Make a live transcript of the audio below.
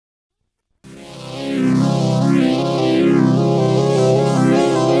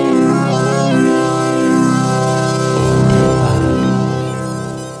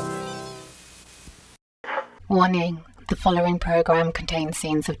Warning, the following program contains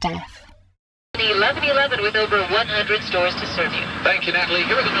scenes of death. 1111 with over 100 stores to serve you. Thank you, Natalie.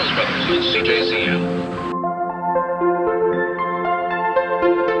 Here are the News Brothers with CJCU.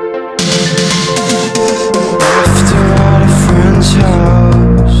 After at a friend's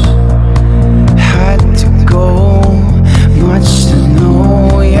house, had to go, much to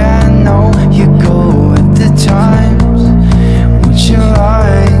know, yeah, I know you go at the times, would you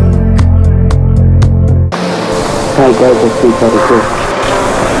like? Hi guys, let's see how to cook.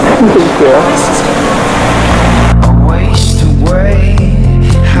 I waste away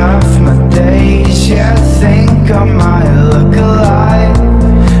half my days, yeah, I think I might look alive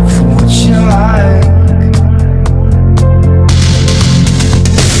for what you like.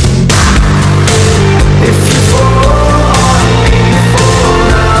 If you fall on me, fall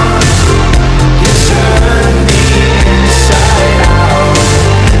down, you turn me inside out,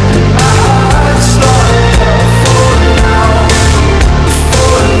 and my heart's locked up for now,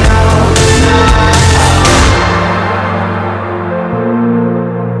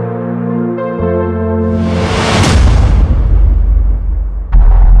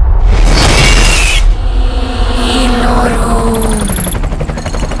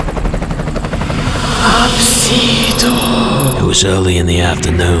 It was early in the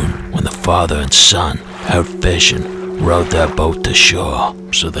afternoon when the father and son, out fishing, rowed their boat to shore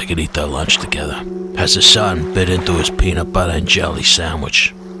so they could eat their lunch together. As the son bit into his peanut butter and jelly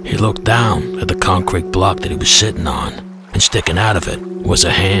sandwich, he looked down at the concrete block that he was sitting on, and sticking out of it was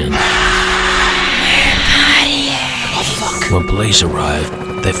a hand. When police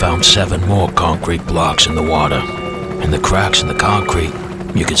arrived, they found 7 more concrete blocks in the water. In the cracks in the concrete,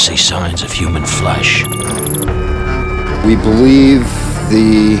 you could see signs of human flesh. We believe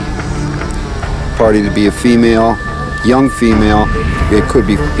the party to be a female, young female. It could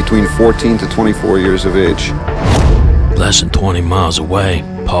be between 14 to 24 years of age. Less than 20 miles away,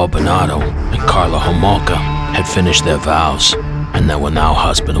 Paul Bernardo and Karla had finished their vows, and they were now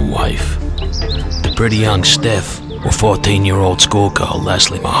husband and wife. The pretty young stiff were 14-year-old schoolgirl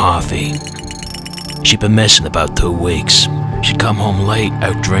Leslie Mahaffey. She'd been missing about 2 weeks. She'd come home late,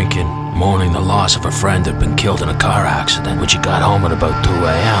 out drinking, mourning the loss of a friend who'd been killed in a car accident. When she got home at about 2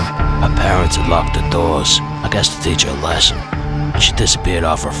 a.m., her parents had locked the doors, I guess to teach her a lesson. And she disappeared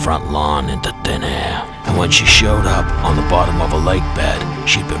off her front lawn into thin air. And when she showed up on the bottom of a lake bed,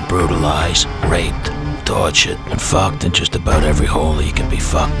 she'd been brutalized, raped, tortured, and fucked in just about every hole that you can be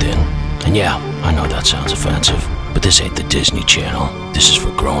fucked in. And yeah, I know that sounds offensive, but this ain't the Disney Channel. This is for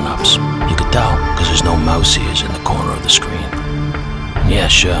grown-ups. You could tell, because there's no mouse ears in the corner of the screen. And yeah,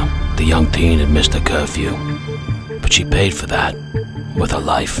 sure, the young teen had missed her curfew, but she paid for that with her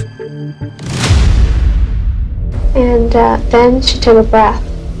life. And then she took a breath,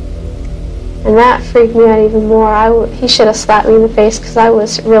 and that freaked me out even more. He should have slapped me in the face because I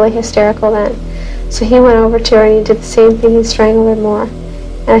was really hysterical then. So he went over to her and he did the same thing. He strangled her more.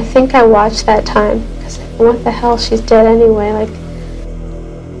 And I think I watched that time because what the hell, she's dead anyway. Like,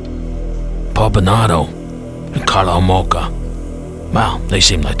 Paul Bernardo and Karla, well, they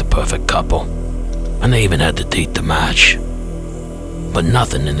seemed like the perfect couple, and they even had the teeth to match. But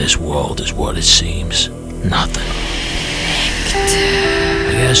nothing in this world is what it seems. Nothing.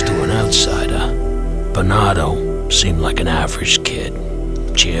 I guess to an outsider, Bernardo seemed like an average kid.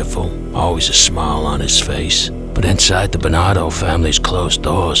 Cheerful, always a smile on his face. But inside the Bernardo family's closed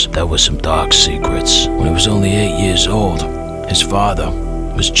doors, there were some dark secrets. When he was only 8 years old, his father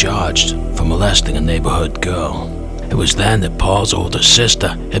was charged for molesting a neighborhood girl. It was then that Paul's older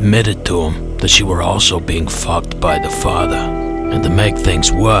sister admitted to him that she were also being fucked by the father. And to make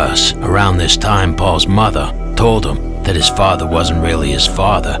things worse, around this time Paul's mother told him that his father wasn't really his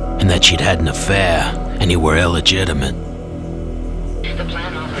father and that she'd had an affair and he were illegitimate.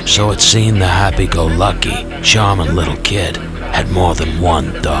 So it seemed the happy-go-lucky, charming little kid had more than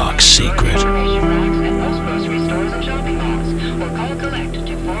one dark secret.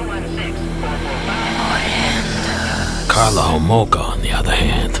 Karla, on the other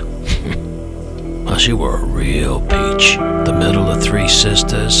hand, well, she were a real peach. The middle of 3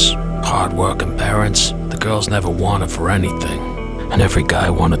 sisters, hard-working parents. The girls never wanted for anything, and every guy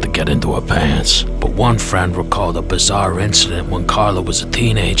wanted to get into her pants. But one friend recalled a bizarre incident when Karla was a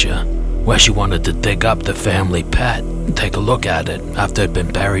teenager, where she wanted to dig up the family pet and take a look at it after it had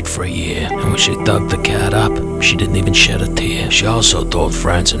been buried for a year. And when she dug the cat up, she didn't even shed a tear. She also told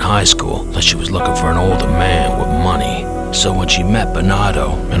friends in high school that she was looking for an older man with money. So when she met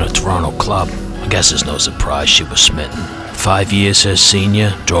Bernardo in a Toronto club, I guess it's no surprise she was smitten. 5 years her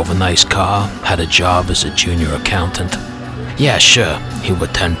senior, drove a nice car, had a job as a junior accountant. Yeah, sure, he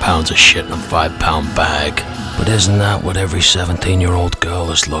weighed 10 pounds of shit in a 5-pound bag, But isn't that what every 17-year-old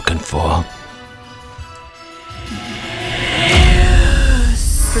girl is looking for?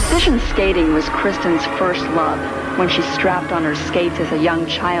 Precision skating was Kristen's first love. When she strapped on her skates as a young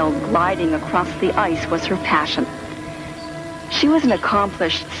child, gliding across the ice was her passion. She was an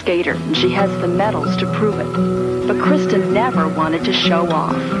accomplished skater, and she has the medals to prove it. But Kristen never wanted to show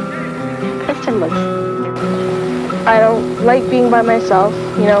off. Kristen was... I don't like being by myself,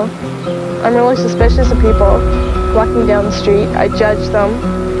 you know. I'm really suspicious of people walking down the street. I judge them.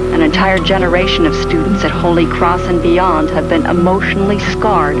 An entire generation of students at Holy Cross and beyond have been emotionally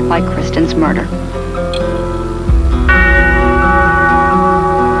scarred by Kristen's murder.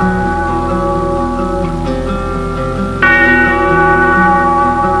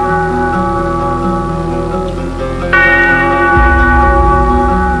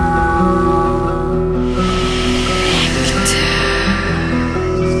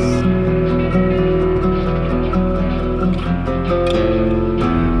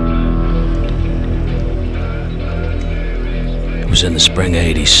 In the spring of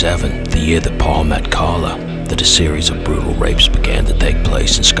 '87, the year that Paul met Karla, that a series of brutal rapes began to take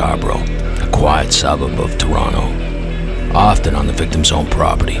place in Scarborough, a quiet suburb of Toronto, often on the victim's own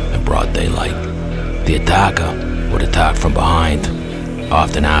property in broad daylight. The attacker would attack from behind,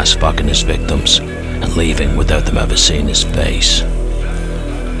 often ass-fucking his victims and leaving without them ever seeing his face.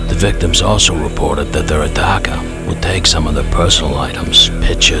 The victims also reported that their attacker would take some of their personal items,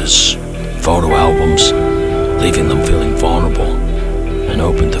 pictures, photo albums, leaving them feeling vulnerable and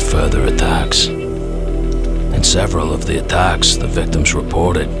open to further attacks. In several of the attacks, the victims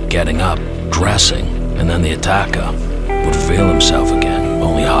reported getting up, dressing, and then the attacker would reveal himself again,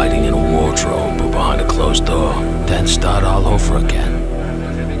 only hiding in a wardrobe or behind a closed door, then start all over again.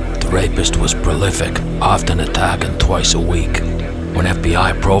 The rapist was prolific, often attacking twice a week. When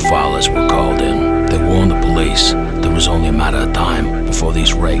FBI profilers were called in, they warned the police that it was only a matter of time before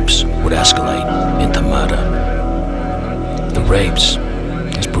these rapes would escalate into murder. The rapes,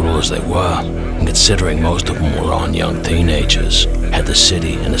 as brutal as they were, and considering most of them were on young teenagers, had the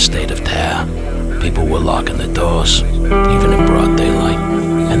city in a state of terror. People were locking their doors, even in broad daylight,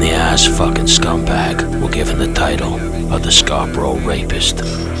 and the ass-fucking scumbag were given the title of the Scarborough Rapist.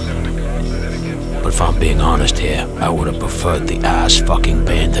 But if I'm being honest here, I would have preferred the ass-fucking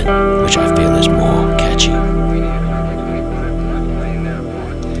bandit, which I feel is more catchy.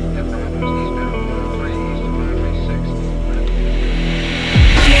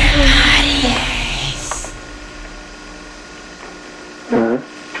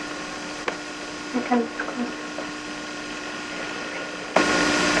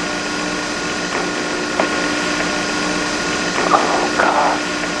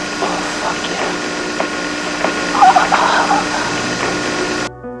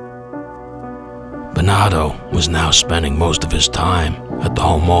 Bernardo was now spending most of his time at the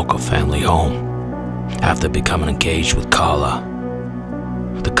Homolka family home after becoming engaged with Karla.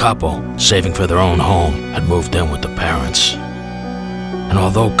 The couple, saving for their own home, had moved in with the parents. And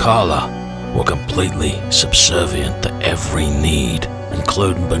although Karla were completely subservient to every need,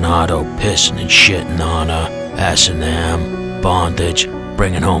 including Bernardo pissing and shitting on her, S&M, bondage,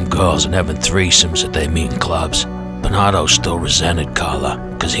 bringing home girls and having threesomes at their meeting clubs, Bernardo still resented Karla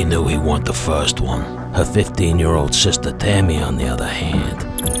because he knew he wanted the first one. Her 15-year-old sister Tammy, on the other hand,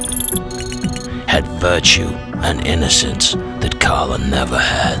 had virtue and innocence that Karla never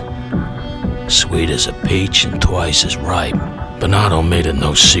had. Sweet as a peach and twice as ripe, Bernardo made it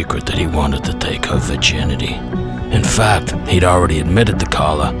no secret that he wanted to take her virginity. In fact, he'd already admitted to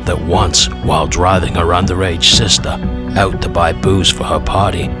Karla that once, while driving her underage sister out to buy booze for her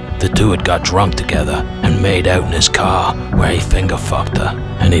party, the two had got drunk together and made out in his car where he finger-fucked her,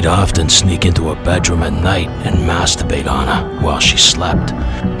 and he'd often sneak into her bedroom at night and masturbate on her while she slept.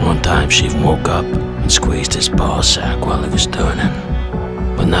 One time she even woke up and squeezed his ball sack while he was doing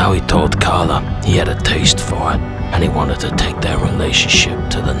it. But now he told Karla he had a taste for it, and he wanted to take their relationship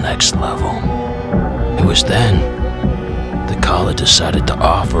to the next level. It was then that Karla decided to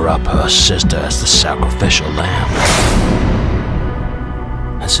offer up her sister as the sacrificial lamb,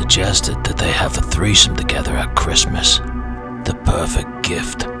 and suggested that they have a threesome together at Christmas, the perfect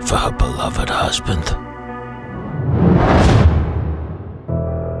gift for her beloved husband.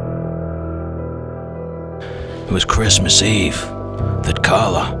 It was Christmas Eve that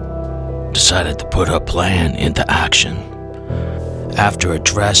Karla decided to put her plan into action. After a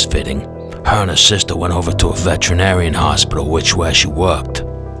dress fitting, her and her sister went over to a veterinarian hospital where she worked.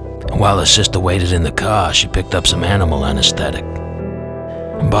 And while her sister waited in the car, she picked up some animal anesthetic.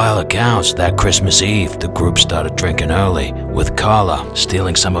 By all accounts, that Christmas Eve, the group started drinking early, with Karla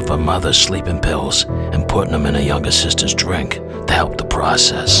stealing some of her mother's sleeping pills and putting them in her younger sister's drink to help the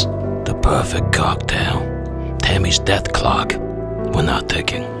process. The perfect cocktail. Tammy's death clock went out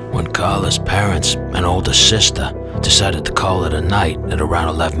ticking when Karla's parents and older sister decided to call it a night at around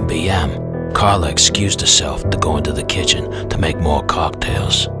 11 p.m. Karla excused herself to go into the kitchen to make more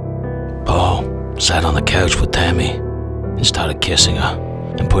cocktails. Paul sat on the couch with Tammy and started kissing her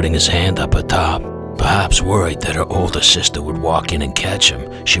and putting his hand up her top. Perhaps worried that her older sister would walk in and catch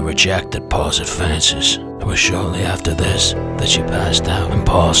him, she rejected Paul's advances. It was shortly after this that she passed out and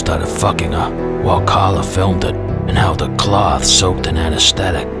Paul started fucking her while Karla filmed it and held a cloth soaked in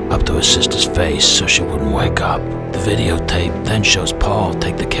anesthetic up to her sister's face so she wouldn't wake up. The videotape then shows Paul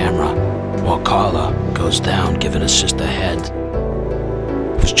take the camera while Karla goes down giving her sister head.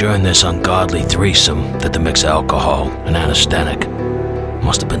 It was during this ungodly threesome that the mix of alcohol and anesthetic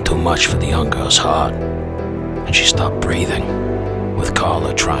must have been too much for the young girl's heart, and she stopped breathing, with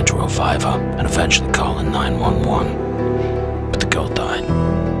Karla trying to revive her and eventually calling 911, but the girl died.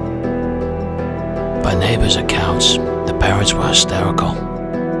 By neighbors' accounts, the parents were hysterical,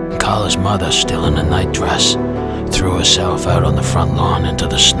 and Karla's mother, still in a nightdress, threw herself out on the front lawn into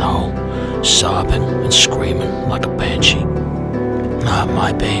the snow, sobbing and screaming like a banshee. Not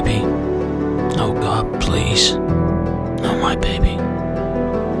my baby. Oh God, please. Not my baby.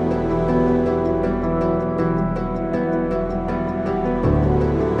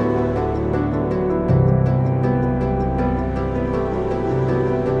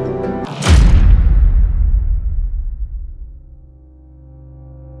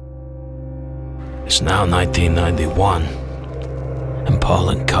 It's now 1991, and Paul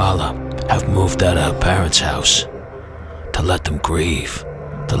and Karla have moved out of her parents' house to let them grieve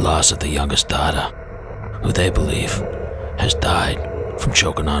the loss of the youngest daughter, who they believe has died from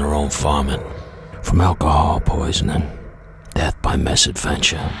choking on her own vomit, from alcohol poisoning, death by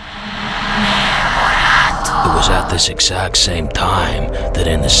misadventure. It was at this exact same time that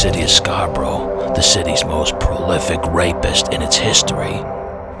in the city of Scarborough, the city's most prolific rapist in its history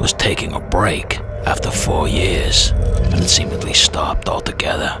was taking a break after 4 years, and it seemingly stopped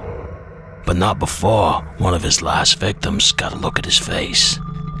altogether. But not before one of his last victims got a look at his face.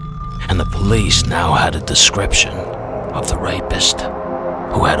 And the police now had a description of the rapist,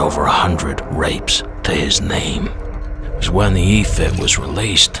 who had over 100 rapes to his name. It was when the e-fit was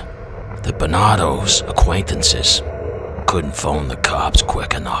released that Bernardo's acquaintances couldn't phone the cops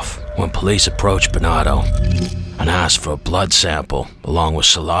quick enough. When police approached Bernardo and asked for a blood sample along with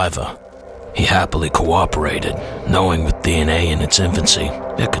saliva, he happily cooperated, knowing with DNA in its infancy,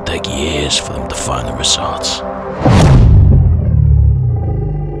 it could take years for them to find the results.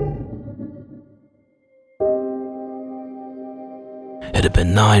 It had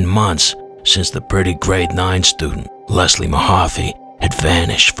been 9 months since the pretty grade 9 student, Leslie Mahaffey, had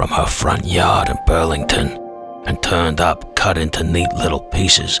vanished from her front yard in Burlington and turned up cut into neat little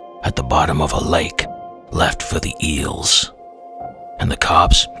pieces at the bottom of a lake, left for the eels. And the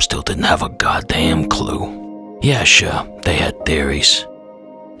cops still didn't have a goddamn clue. Yeah, sure, they had theories.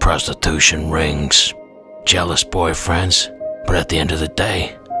 Prostitution rings, jealous boyfriends, but at the end of the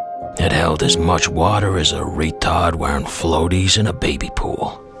day, it held as much water as a retard wearing floaties in a baby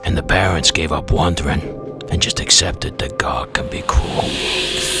pool. And the parents gave up wondering and just accepted that God can be cruel.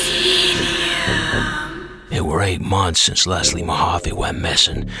 It were 8 months since Leslie Mahaffey went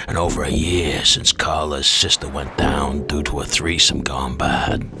missing, and over a year since Karla's sister went down due to a threesome gone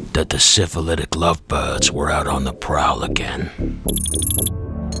bad, that the syphilitic lovebirds were out on the prowl again.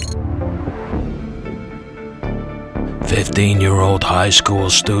 15-year-old high school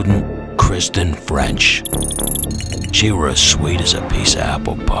student, Kristen French. She were as sweet as a piece of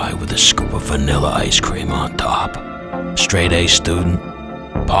apple pie with a scoop of vanilla ice cream on top. Straight A student,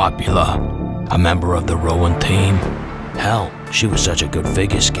 popular, a member of the rowing team. Hell, she was such a good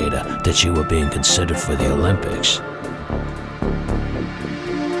figure skater that she was being considered for the Olympics.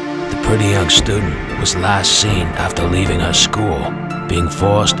 The pretty young student was last seen after leaving her school, being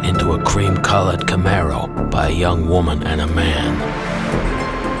forced into a cream-colored Camaro by a young woman and a man.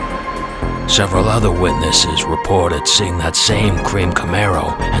 Several other witnesses reported seeing that same cream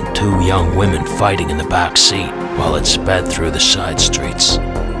Camaro and 2 young women fighting in the back seat while it sped through the side streets.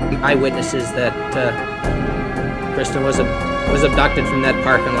 Eyewitnesses that Kristen was abducted from that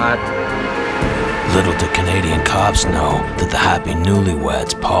parking lot. Little did Canadian cops know that the happy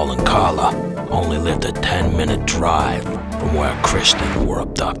newlyweds, Paul and Karla, only lived a 10-minute drive from where Kristen were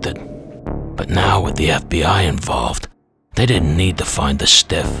abducted. But now with the FBI involved, they didn't need to find the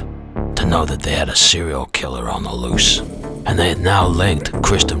stiff to know that they had a serial killer on the loose. and they had now linked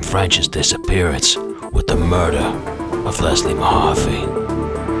Kristen French's disappearance with the murder of Leslie Mahaffey.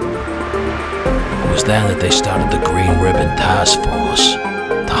 It was then that they started the Green Ribbon Task Force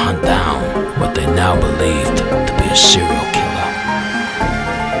to hunt down what they now believed to be a serial killer.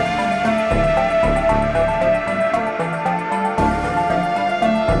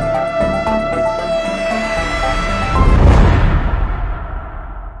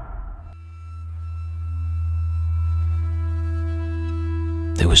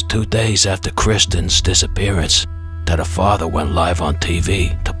 It was 2 days after Kristen's disappearance that her father went live on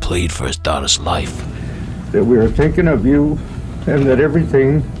TV to plead for his daughter's life. That we are thinking of you and that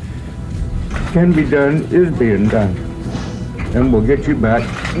everything can be done is being done. And we'll get you back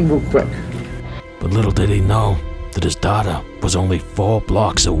real quick. But little did he know that his daughter was only 4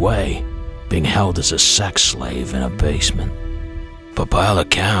 blocks away, being held as a sex slave in a basement. But by all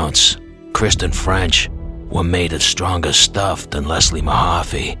accounts, Kristen French were made of stronger stuff than Leslie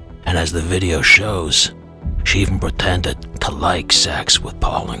Mahaffey, and as the video shows, she even pretended to like sex with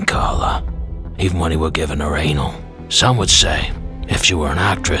Paul and Karla, even when he were giving her anal. Some would say, if she were an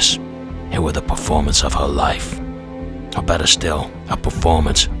actress, it were the performance of her life. Or better still, a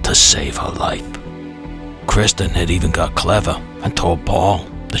performance to save her life. Kristen had even got clever and told Paul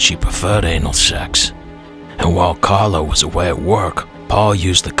that she preferred anal sex. And while Karla was away at work, Paul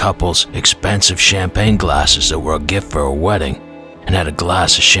used the couple's expensive champagne glasses that were a gift for her wedding and had a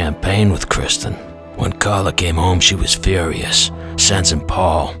glass of champagne with Kristen. When Karla came home, she was furious, sensing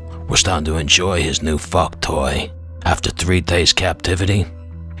Paul was starting to enjoy his new fuck toy. After 3 days' captivity,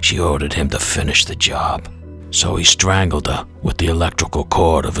 she ordered him to finish the job. So he strangled her with the electrical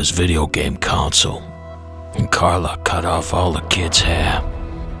cord of his video game console. And Karla cut off all the kids' hair.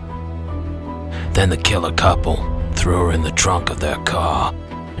 Then the killer couple threw her in the trunk of their car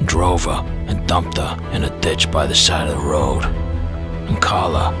and drove her and dumped her in a ditch by the side of the road. And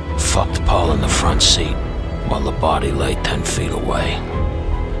Karla fucked Paul in the front seat while the body lay 10 feet away.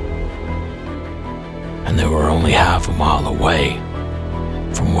 And they were only half a mile away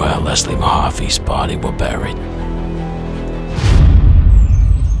from where Leslie Mahaffey's body were buried.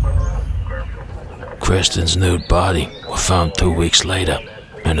 Kristen's nude body was found 2 weeks later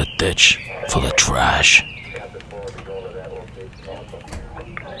in a ditch full of trash.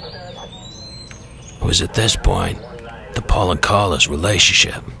 It was at this point that Paul and Karla's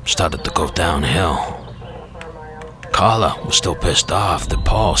relationship started to go downhill. Karla was still pissed off that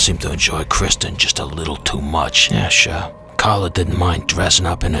Paul seemed to enjoy Kristen just a little too much. Yeah, sure. Karla didn't mind dressing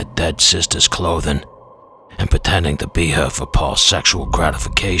up in her dead sister's clothing and pretending to be her for Paul's sexual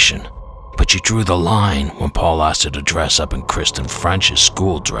gratification. But she drew the line when Paul asked her to dress up in Kristen French's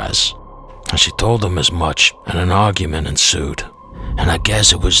school dress. And she told him as much, and an argument ensued. And I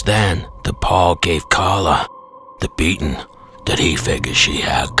guess it was then that Paul gave Karla the beating that he figured she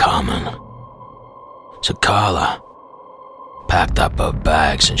had coming. So Karla packed up her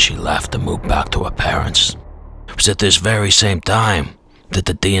bags and she left to move back to her parents. It was at this very same time that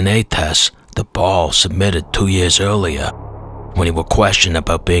the DNA test that Paul submitted 2 years earlier, when he was questioned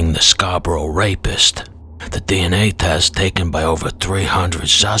about being the Scarborough rapist, the DNA test taken by over 300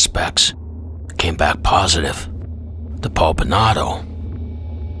 suspects came back positive that Paul Bernardo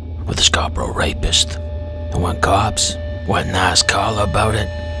was the Scarborough rapist. And when cops went and asked Karla about it,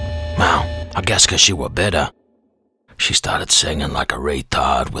 well, I guess 'cause she were bitter, she started singing like a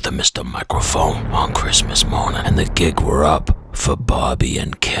retard with a Mr. Microphone on Christmas morning, and the gig were up for Barbie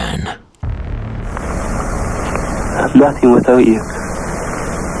and Ken. I'm nothing without you.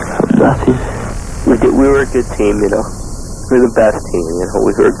 I'm nothing. We were a good team, you know. We were the best team, you know.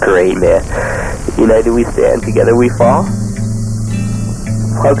 We were great, man. United we stand, together we fall.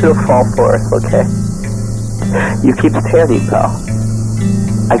 I'm gonna fall for us, okay? You keep standing, pal.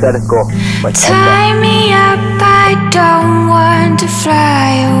 I gotta go. Tie me up, I don't want to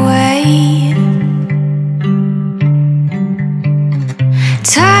fly away.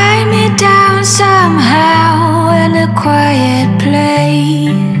 Tie me down somehow in a quiet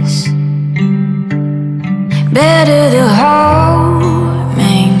place. Better the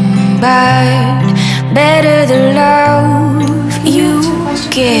homing bird, better the love you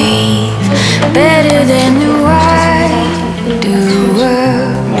gave, better than the wider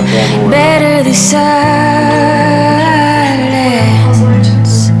world, better the silence.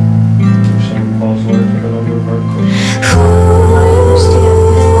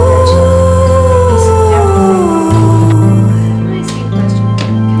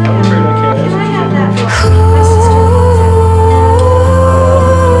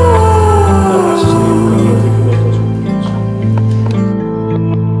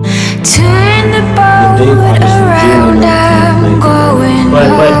 Turn the boat around.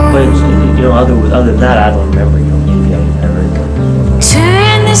 You know, other than that, I don't remember. You know, maybe I heard them.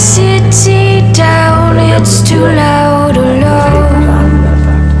 Turn the city down, it's too loud alone.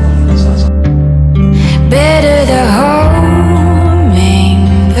 Better the hummingbird,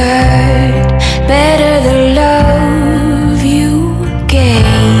 better the love you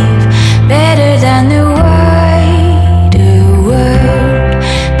gave, better than the wider world,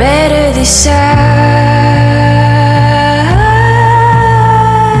 better the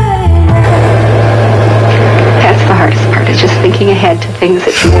That's the hardest part, is just thinking ahead to things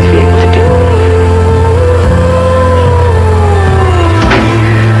that you won't be able to do.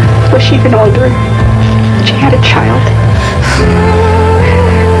 Wish even older. She had a child.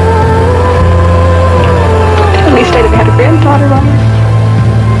 At least I'd have had a granddaughter on her.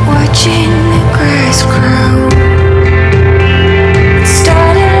 Watching the grass grow. It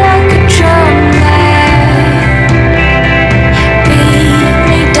started like a drum that beat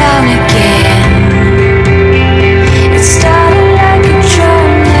me down again. It started like a drum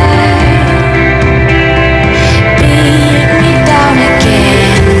that beat me down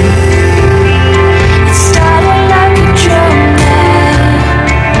again. It started like a drum that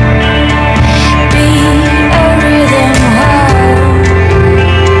beat a rhythm home.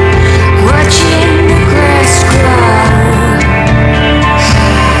 Watching the grass grow.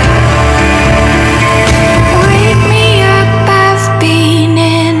 Wake me up, I've been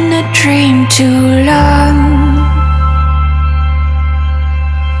in a dream too long.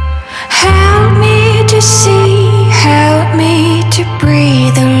 Help me to see, help me to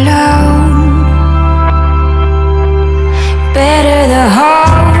breathe alone. Better the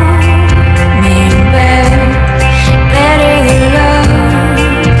hummingbird, better the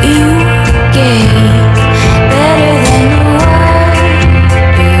love you gave, better than the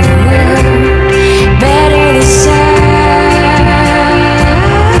wider world, better the silence.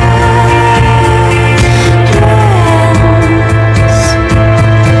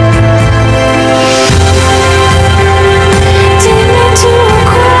 Take me to a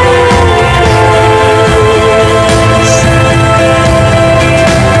quiet place.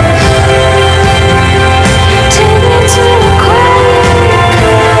 Take me to a quiet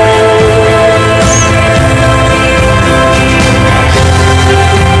place.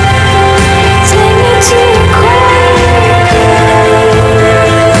 Take me to a quiet place.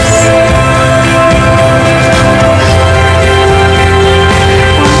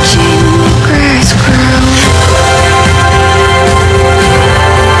 Watching the grass grow.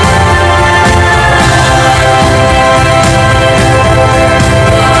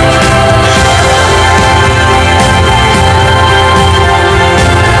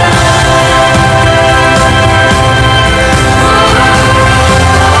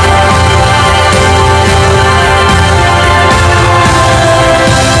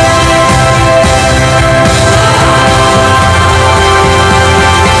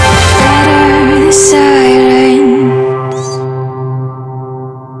 Better the silence.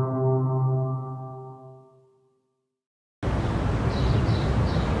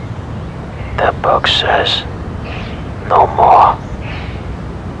 That book says no more.